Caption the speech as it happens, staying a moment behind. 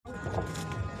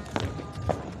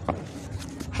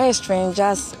Hey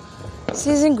strangers,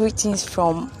 season greetings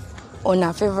from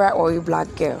una favorite Ori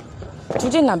Black girl.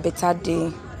 Today na better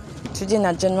day. Today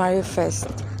na January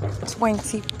 1st,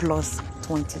 20 plus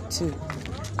 22.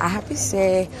 I happy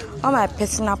say all my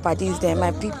personal parties there,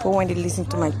 my people when they listen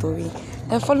to my story,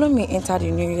 then follow me enter the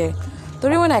new year.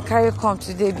 Today when I carry come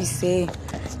today be say,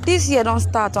 this year don't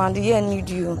start and the year need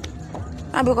you.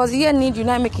 And because the year need you,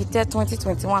 now make it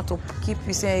 2021 to keep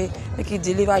you say, make it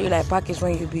deliver you like package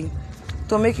when you be.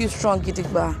 To make you strong,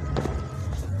 gidigba.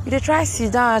 You dey try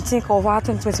sit down and think of how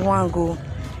 2021 go.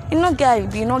 You not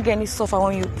get any suffer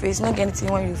when you face, not get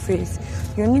anything when you face.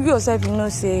 You know yourself, you know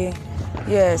say,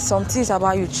 yeah, some things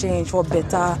about you change for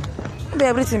better. Maybe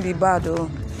everything be bad though.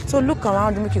 So look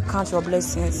around and make you count your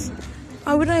blessings.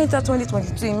 And we don't enter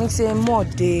 2022, it makes say more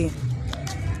day.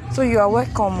 So you are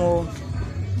welcome,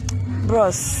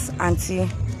 bros, auntie.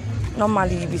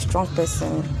 Normally you be strong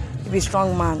person, you be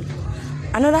strong man.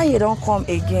 Another year don't come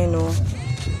again,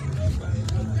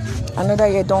 Another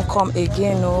year don't come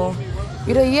again,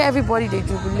 You don't hear everybody they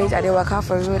jubilate, and they work out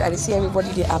for road, and they see everybody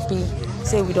they happy.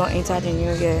 Say we don't enter the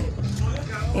new year.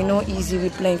 Easy, we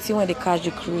plenty when they catch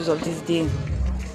the cruise of this day.